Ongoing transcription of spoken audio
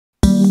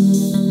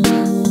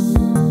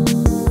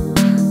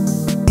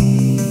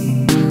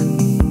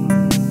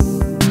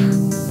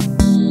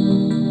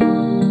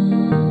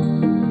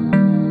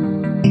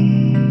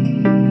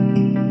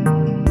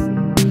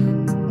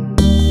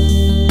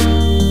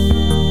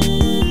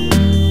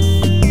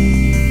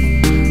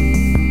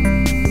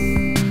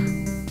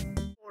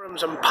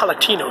And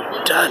Palatine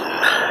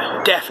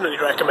done. Definitely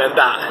recommend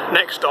that.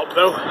 Next stop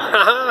though,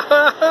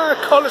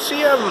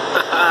 Colosseum.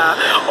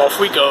 Off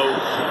we go.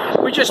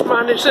 We just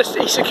managed this.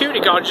 A security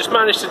guard just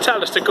managed to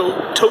tell us to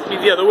go totally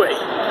the other way.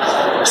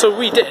 So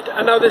we did,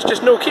 and now there's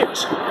just no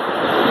queues.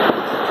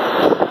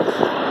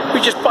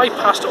 We just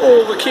bypassed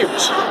all the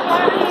queues.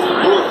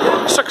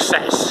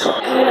 Success.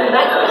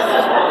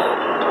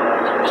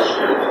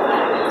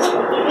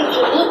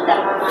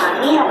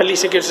 At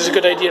least it gives us a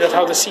good idea of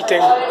how the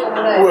seating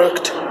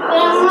worked.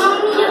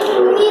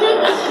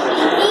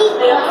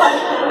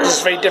 Because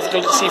it's very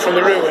difficult to see from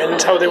the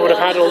ruins how they would have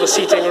had all the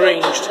seating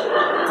arranged.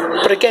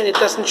 But again, it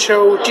doesn't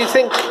show. Do you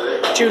think,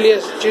 Julia,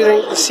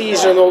 the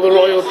Caesar and all the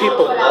royal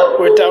people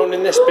were down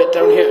in this bit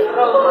down here?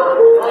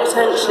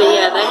 Potentially,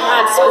 yeah. They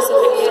had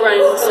specific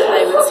thrones that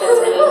they would sit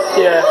in.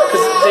 Yeah,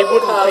 because they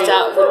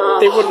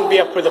wouldn't be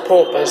up with the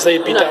paupers.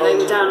 They'd be down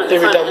the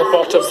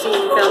bottom. I've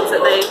seen films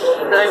that they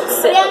don't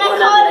sit whenever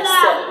they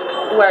sit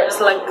where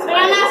it's lengthways.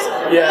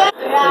 Yeah,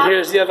 and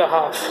here's the other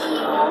half.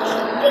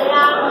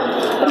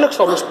 It looks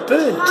almost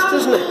burnt,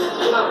 doesn't it?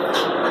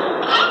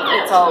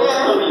 It's old.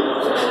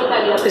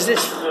 Is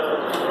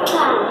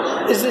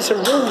this a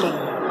Roman?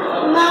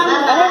 I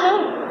don't know.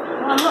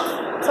 I'm not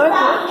sorry.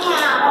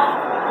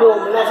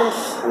 Rome,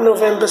 11th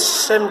November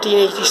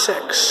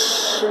 1786.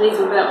 So these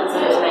were built in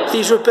 1786.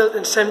 These were built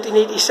in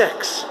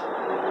 1786.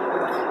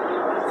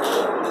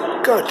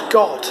 Good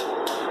God.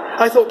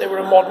 I thought they were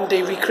a modern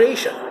day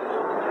recreation.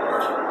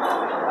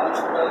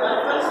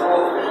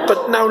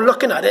 But now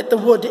looking at it, the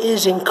wood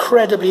is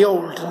incredibly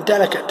old and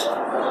delicate.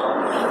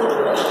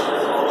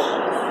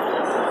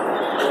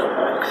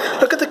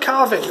 Look at the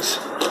carvings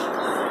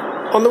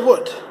on the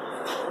wood.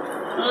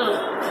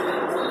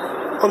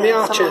 On the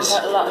arches.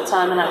 Put a lot of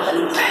time and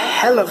effort. A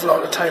hell of a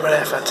lot of time and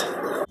effort.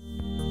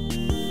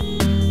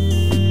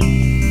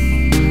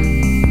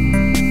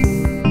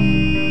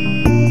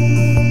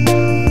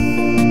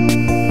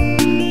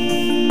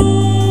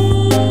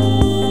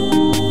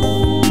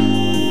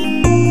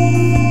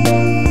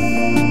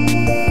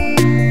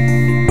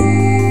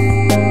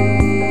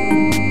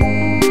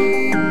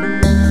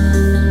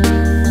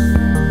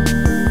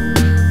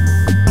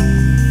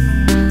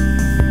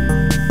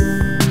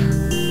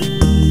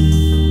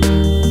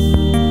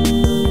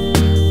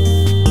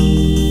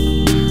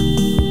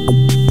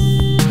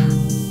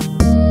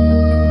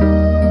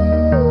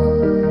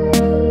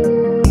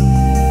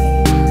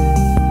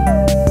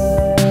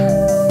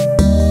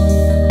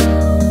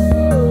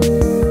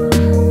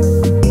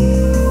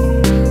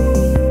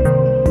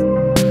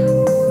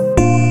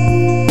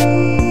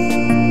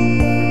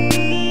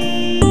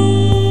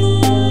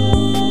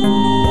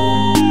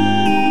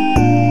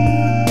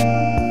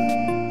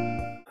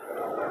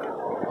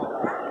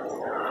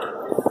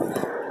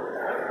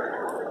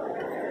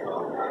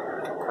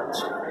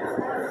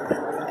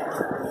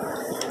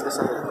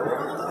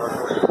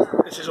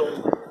 This is all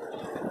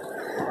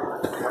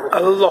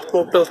a lot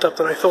more built up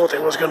than I thought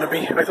it was going to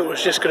be. I thought it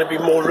was just going to be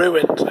more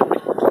ruined. I'm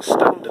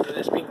astounded that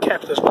it's been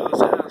kept as well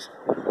as it has.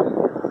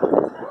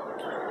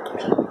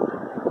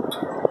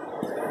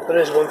 There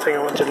is one thing I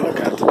wanted to look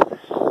at.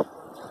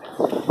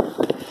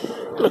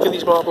 Look at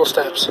these marble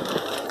steps.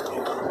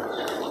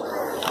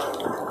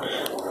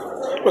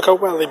 Look how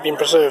well they've been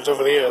preserved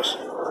over the years.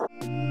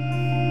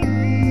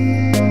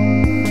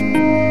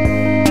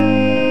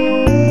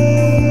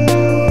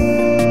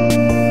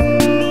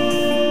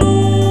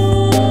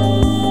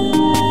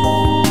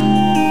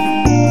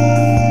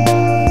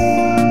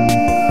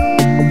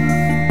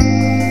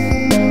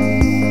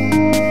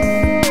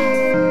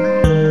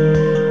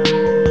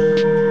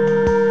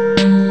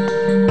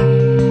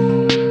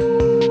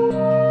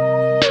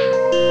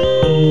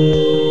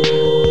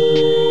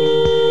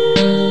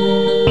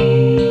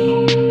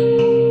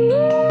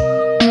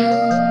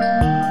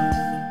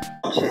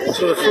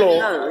 So the floor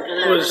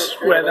was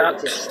where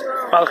that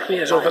balcony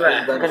is over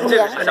there,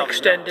 and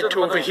extended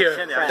to over here,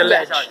 the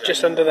ledge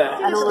just under there.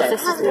 And all of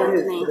this is the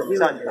underneath.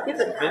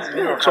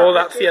 So all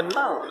that's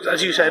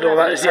as you said, all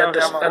that is the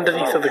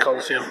underneath of the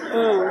Colosseum.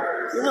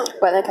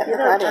 Where they kept the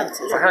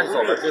gladiators.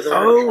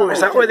 Oh, is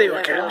that where they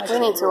were kept? We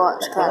need to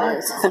watch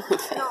Gladiators.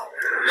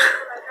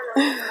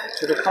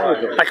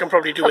 I can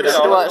probably do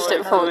without. Watched it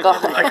before we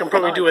got I can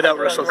probably do without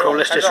Russell Crowe.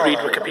 Let's just read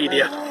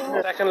Wikipedia.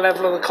 Second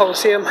level of the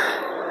Colosseum.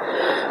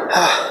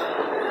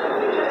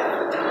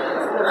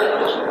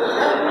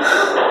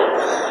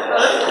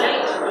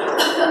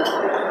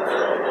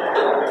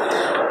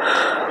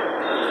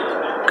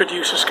 Good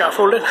use of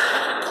scaffolding.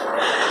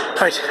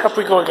 Right, up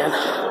we go again.